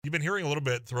you've been hearing a little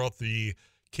bit throughout the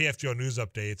KFGO news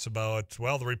updates about,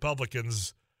 well, the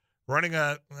Republicans running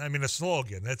a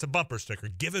slogan. It's a bumper sticker.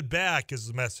 Give it back is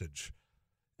the message.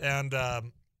 And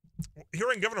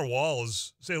hearing Governor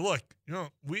Walz say, look,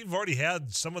 we've already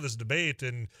had some of this debate,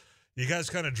 and you guys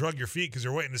kind of drug your feet because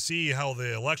you're waiting to see how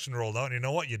the election rolled out. And you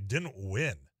know what? You didn't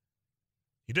win.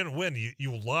 You didn't win.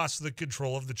 You lost the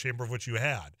control of the chamber of which you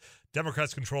had.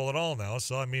 Democrats control it all now.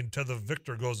 So, to the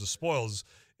victor goes the spoils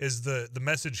is the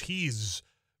message he's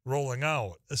rolling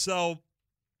out. So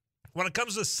when it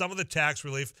comes to some of the tax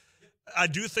relief, I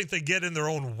do think they get in their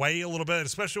own way a little bit,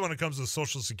 especially when it comes to the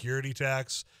Social Security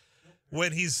tax.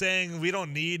 When he's saying we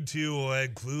don't need to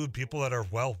include people that are,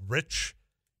 rich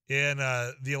in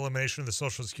the elimination of the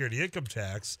Social Security income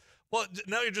tax. Well,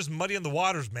 now you're just muddying the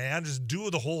waters, man. Just do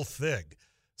the whole thing.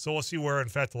 So we'll see where, in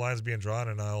fact, the line's being drawn,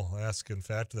 and I'll ask, in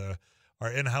fact,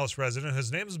 our in-house resident.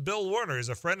 His name is Bill Werner. He's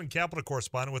a friend and Capital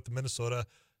correspondent with the Minnesota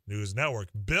News Network.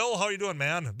 Bill, how are you doing,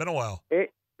 man? Been a while. Hey,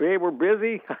 we're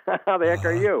busy. How the heck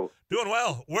are you? Doing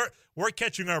well. We're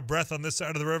catching our breath on this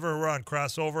side of the river. We're on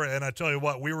crossover, and I tell you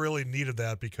what, we really needed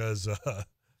that because,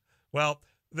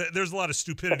 there's a lot of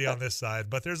stupidity on this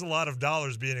side, but there's a lot of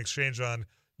dollars being exchanged on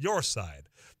your side.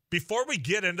 Before we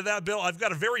get into that, Bill, I've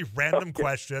got a very random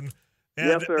question. And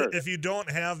yes, sir. If you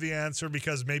don't have the answer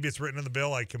because maybe it's written in the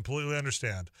bill, I completely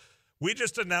understand. We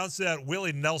just announced that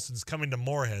Willie Nelson's coming to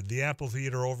Moorhead, the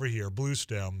amphitheater over here,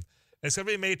 Bluestem. It's going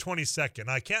to be May 22nd.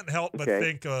 I can't help but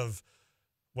think of,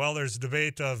 there's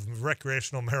debate of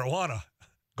recreational marijuana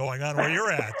going on where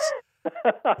you're at.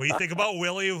 We think about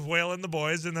Willie whaling the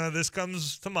boys, and this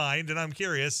comes to mind, and I'm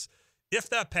curious, if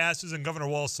that passes and Governor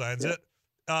Walz signs it,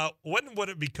 when would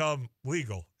it become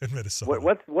legal in Minnesota?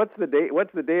 What's the date?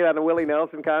 What's the date on the Willie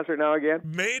Nelson concert now again?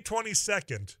 May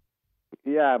 22nd.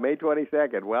 Yeah, May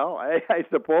 22nd. Well, I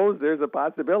suppose there's a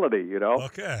possibility.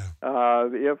 Okay.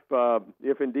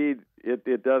 If indeed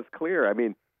it does clear.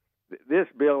 This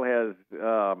bill has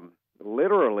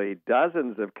literally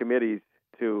dozens of committees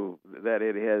that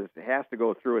it has to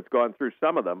go through. It's gone through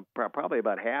some of them, probably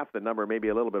about half the number, maybe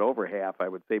a little bit over half, I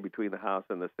would say, between the House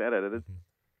and the Senate. And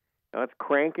it's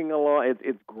cranking along.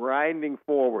 It's grinding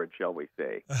forward, shall we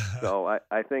say? So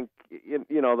I think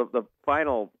the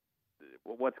final.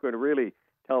 What's going to really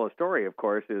tell a story, of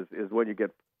course, is when you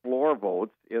get floor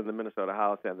votes in the Minnesota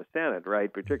House and the Senate,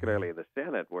 right? Particularly in the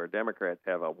Senate, where Democrats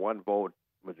have a one-vote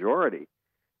majority,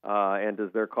 and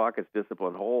does their caucus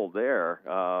discipline hold there?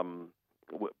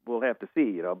 We'll have to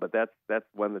see, But that's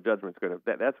when the judgment's going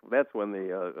to. That's when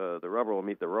the rubber will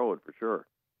meet the road for sure.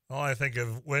 Well, I think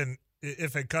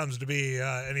if it comes to be,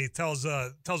 and he tells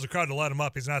the crowd to let him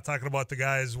up, he's not talking about the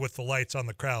guys with the lights on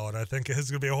the crowd. I think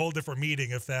it's going to be a whole different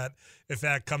meeting if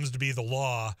that comes to be the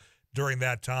law during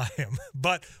that time.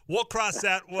 But we'll cross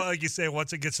that, like you say,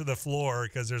 once it gets to the floor,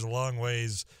 because there's a long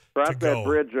ways to go. Cross that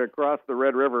bridge across the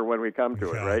Red River when we come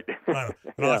to it, right?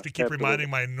 I'll have to keep reminding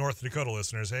my North Dakota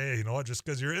listeners, hey, you know what, just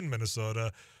because you're in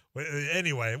Minnesota.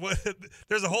 Anyway,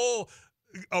 there's a whole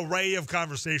array of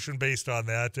conversation based on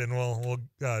that, and we'll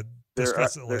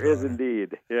discuss it later. There is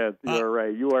indeed. Yes, you are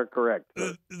right. You are correct.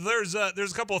 There's a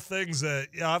couple of things that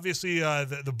obviously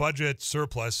the budget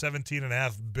surplus,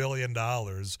 $17.5 billion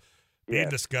being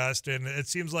discussed, and it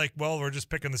seems like we're just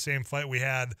picking the same fight we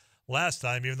had last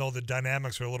time, even though the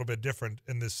dynamics are a little bit different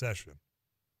in this session.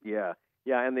 Yeah,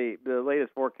 and the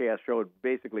latest forecast showed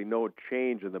basically no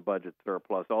change in the budget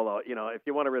surplus. Although if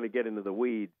you want to really get into the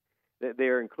weeds,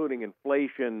 they're including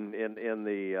inflation in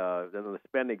the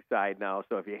spending side now.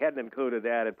 So if you hadn't included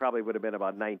that, it probably would have been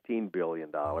about $19 billion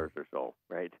or so,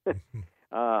 right?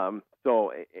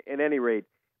 So at any rate,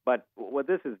 but what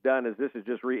this has done is this has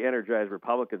just re-energized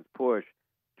Republicans' push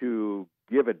to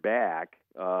give it back.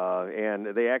 And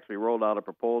they actually rolled out a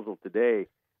proposal today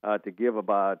to give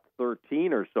about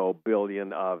 13 or so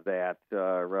billion of that,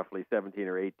 roughly 17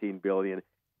 or 18 billion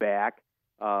back.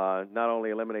 Not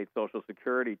only eliminate Social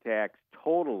Security tax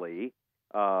totally,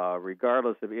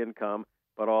 regardless of income,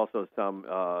 but also some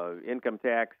income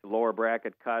tax, lower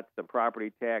bracket cuts, some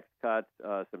property tax cuts,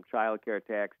 some child care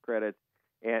tax credits,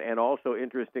 and also,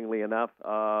 interestingly enough,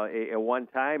 a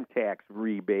one-time tax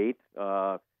rebate,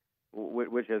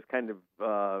 which has kind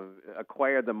of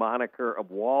acquired the moniker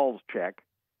of Walz check,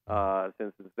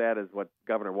 since that is what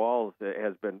Governor Walz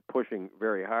has been pushing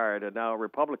very hard. And now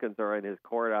Republicans are in his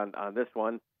court on this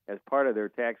one as part of their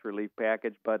tax relief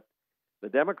package, but the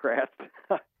Democrats,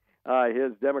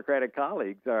 his Democratic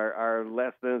colleagues, are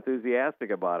less than enthusiastic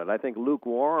about it. I think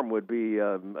lukewarm would be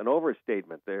an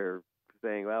overstatement. They're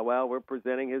saying, well, we're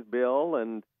presenting his bill,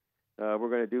 and we're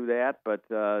going to do that,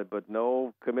 but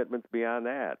no commitments beyond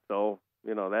that. So,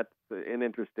 that's an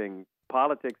interesting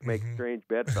Politics makes strange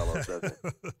bedfellows, doesn't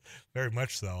it? Very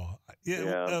much so.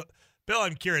 Yeah. Bill,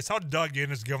 I'm curious, how dug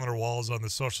in is Governor Walz on the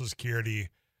Social Security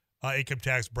income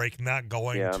tax break not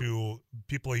going to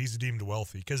people he's deemed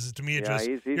wealthy? Because to me,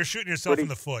 you're shooting yourself in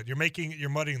the foot. You're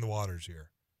muddying the waters here.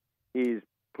 He's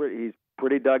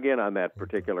pretty dug in on that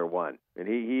particular one, and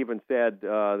he even said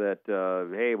that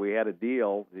hey, we had a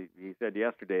deal. He said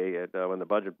yesterday when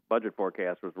the budget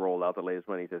forecast was rolled out, the latest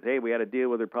one. He says, hey, we had a deal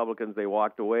with Republicans. They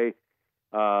walked away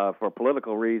for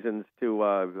political reasons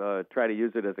to try to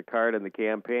use it as a card in the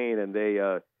campaign, and they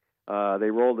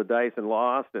rolled the dice and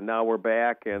lost, and now we're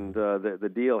back, and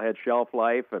the deal had shelf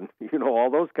life, and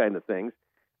all those kind of things.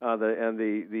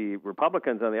 The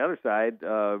Republicans on the other side,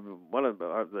 one of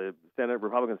the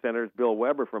Republican senators, Bill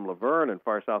Weber from Laverne in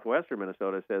far southwestern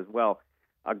Minnesota, says, well,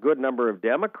 a good number of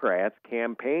Democrats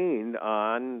campaigned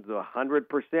on the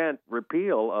 100%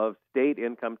 repeal of state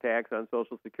income tax on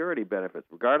Social Security benefits,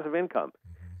 regardless of income.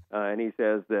 And he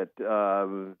says that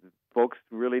folks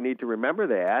really need to remember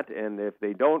that, and if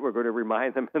they don't, we're going to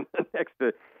remind them in the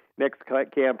next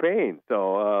campaign.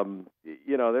 So,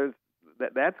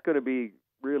 that's going to be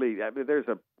really,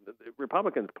 the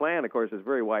Republicans' plan, of course, is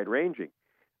very wide-ranging.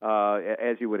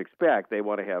 As you would expect, they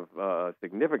want to have a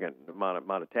significant amount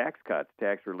of tax cuts,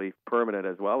 tax relief, permanent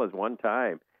as well as one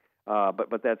time.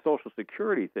 But that Social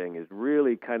Security thing is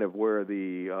really kind of where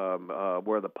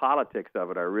the politics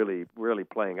of it are really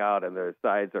playing out, and the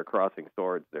sides are crossing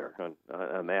swords there on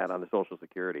the Social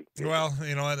Security issue. Well,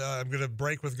 I'm going to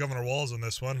break with Governor Walz on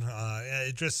this one.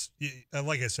 It just,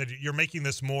 like I said, you're making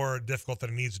this more difficult than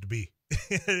it needs to be.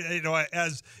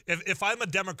 As if I'm a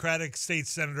Democratic state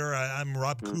senator, I'm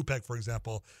Rob Kupek, for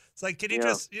example. It's like, can you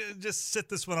just sit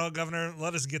this one out, Governor?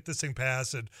 Let us get this thing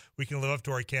passed, and we can live up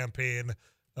to our campaign,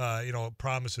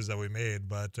 promises that we made.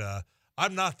 But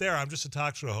I'm not there. I'm just a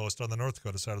talk show host on the North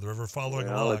Dakota side of the river, following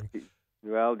along.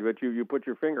 Well, but you put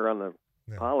your finger on the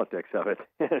politics of it.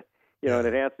 And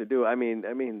it has to do. I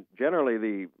mean, generally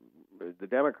the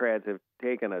Democrats have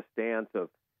taken a stance of,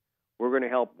 we're going to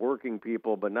help working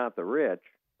people, but not the rich.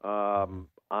 On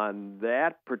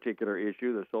that particular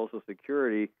issue, the Social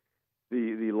Security,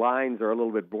 the lines are a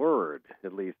little bit blurred,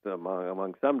 at least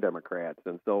among some Democrats,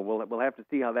 and so we'll have to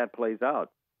see how that plays out.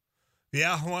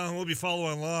 Yeah, well, we'll be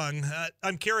following along.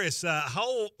 I'm curious,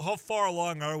 how far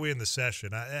along are we in the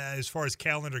session as far as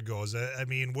calendar goes? I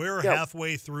mean, we're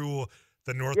halfway through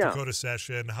the North Dakota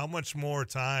session. How much more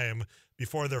time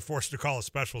before they're forced to call a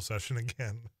special session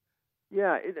again?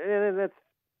 Yeah, and that's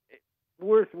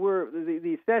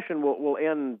the session will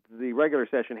end. The regular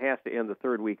session has to end the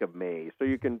third week of May, so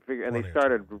you can figure. And they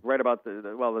started right about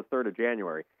the 3rd of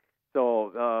January.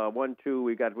 So 1, 2,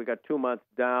 we got 2 months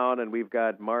down, and we've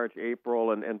got March,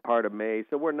 April, and part of May.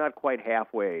 So we're not quite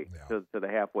halfway to the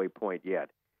halfway point yet.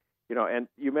 And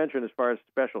you mentioned as far as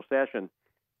special session,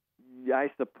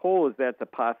 I suppose that's a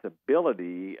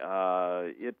possibility.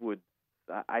 It would.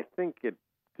 I think it.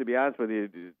 To be honest with you,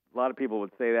 a lot of people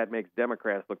would say that makes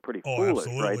Democrats look pretty foolish,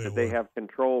 right? That they have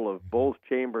control of both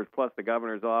chambers plus the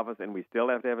governor's office, and we still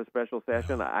have to have a special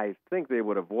session. Yeah. I think they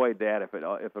would avoid that if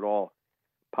at all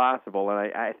possible,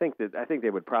 and I think they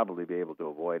would probably be able to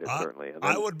avoid it, certainly. And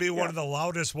then, I would be one of the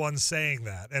loudest ones saying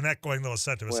that and echoing those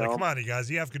sentiments. Like, come on, you guys,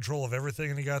 you have control of everything,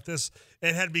 and you got this.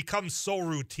 It had become so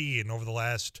routine over the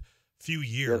last few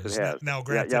years. Yes, it has. Now,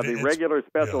 granted, the regular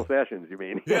special sessions, you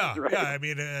mean? Yeah, right. I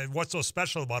mean, what's so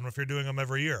special about them if you're doing them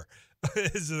every year?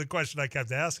 Is the question I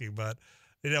kept asking. But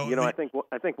I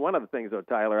think one of the things, though,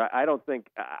 Tyler, I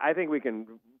think we can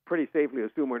pretty safely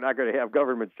assume we're not going to have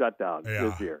government shutdown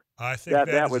this year. I think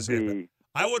that would be.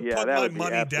 I would put my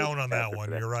money down on that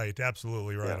one. You're right,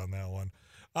 absolutely right on that one.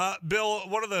 Bill,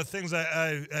 one of the things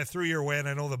I threw your way, and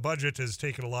I know the budget has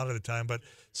taken a lot of the time, but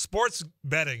sports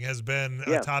betting has been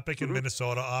a topic in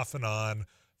Minnesota off and on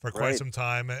for quite some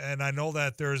time. And I know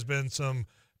that there's been some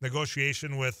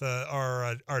negotiation with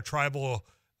our tribal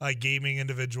gaming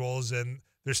individuals, and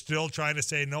they're still trying to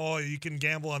say, no, you can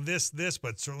gamble on this,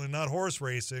 but certainly not horse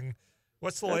racing.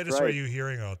 What's the latest are you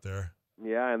hearing out there?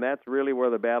 Yeah, and that's really where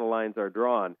the battle lines are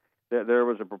drawn. There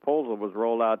was a proposal that was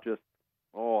rolled out just,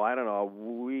 I don't know, a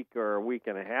week or a week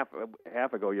and a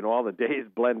half ago. All the days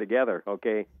blend together,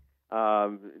 okay?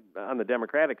 On the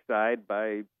Democratic side,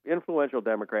 by influential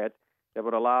Democrats, that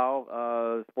would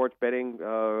allow sports betting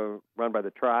run by the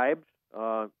tribes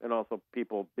and also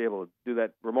people be able to do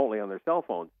that remotely on their cell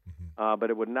phones.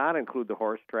 But it would not include the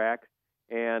horse tracks,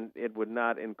 and it would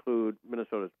not include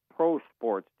Minnesota's pro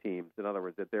sports teams. In other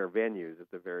words, at their venues, at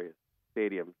the various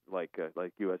stadiums like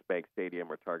U.S. Bank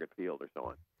Stadium or Target Field or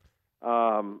so on.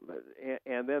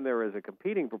 And then there is a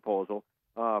competing proposal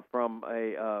from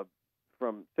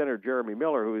Senator Jeremy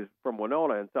Miller, who is from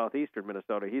Winona in southeastern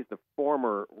Minnesota. He's the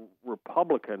former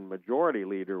Republican majority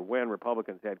leader when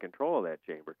Republicans had control of that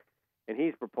chamber. And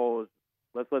he's proposed,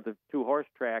 let's let the two-horse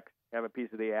tracks have a piece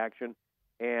of the action,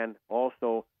 and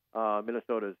also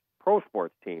Minnesota's pro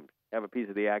sports teams have a piece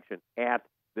of the action at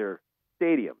their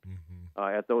stadiums,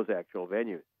 at those actual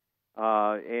venues.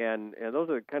 And those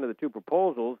are kind of the two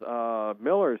proposals.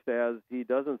 Miller says he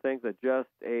doesn't think that just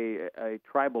a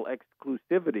tribal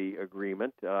exclusivity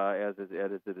agreement, as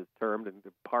it is termed in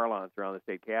the parlance around the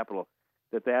state capitol,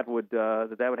 that would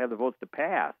have the votes to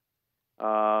pass.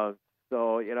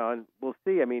 So, and we'll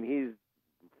see. I mean, he's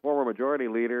former majority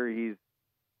leader. He's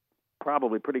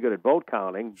probably pretty good at vote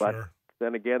counting, but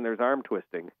then again, there's arm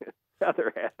twisting,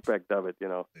 other aspect of it,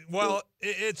 Well,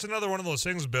 it's another one of those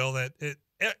things, Bill, that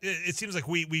it seems like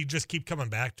we just keep coming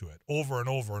back to it over and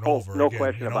over and over no again.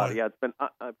 Question about it. Yeah, it's been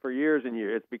for years and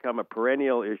years. It's become a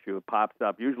perennial issue. It pops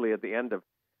up usually at the end of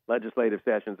legislative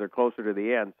sessions or closer to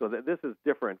the end. So this is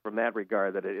different from that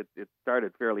regard, that it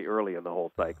started fairly early in the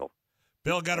whole cycle.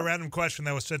 Bill, got a random question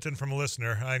that was sent in from a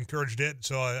listener. I encouraged it.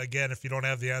 So, again, if you don't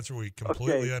have the answer, we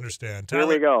completely understand. Tyler,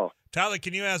 here we go. Tyler,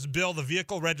 can you ask Bill, the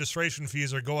vehicle registration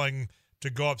fees are going to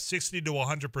go up 60 to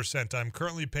 100%. I'm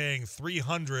currently paying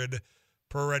 $300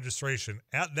 per registration.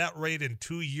 At that rate, in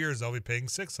 2 years, I'll be paying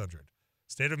 $600.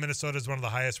 State of Minnesota is one of the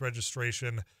highest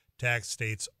registration tax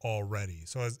states already.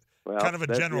 So it's kind of a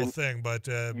general thing, but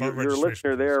your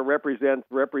listener there represents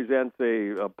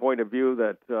a point of view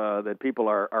that people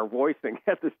are voicing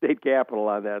at the state capitol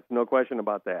on that. No question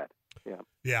about that.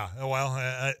 Yeah.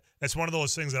 Well, it's one of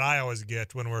those things that I always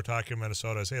get when we're talking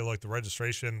Minnesota. I say, look, the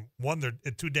registration, one, they're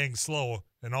too dang slow,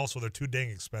 and also they're too dang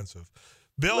expensive.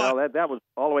 Bill, well, that was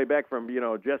all the way back from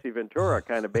Jesse Ventura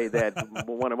kind of made that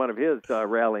one of his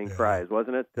rallying cries,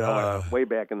 wasn't it? Way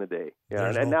back in the day.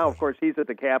 Yeah, and now, of course, he's at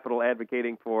the Capitol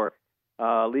advocating for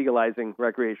legalizing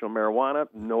recreational marijuana.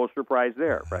 No surprise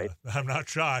there, right? I'm not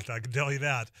shocked. I can tell you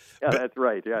that. Yeah, that's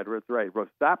right. Yeah, that's right.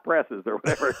 Stop presses or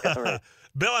whatever. Right.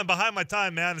 Bill, I'm behind my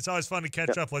time, man. It's always fun to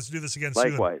catch up. Let's do this again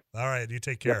soon. Likewise. All right, you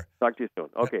take care. Talk to you soon.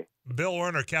 Okay. Bill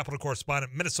Werner, Capitol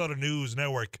correspondent, Minnesota News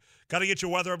Network. Got to get your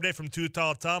weather update from Too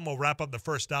Tall Tom. We'll wrap up the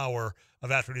first hour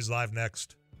of After News Live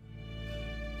next.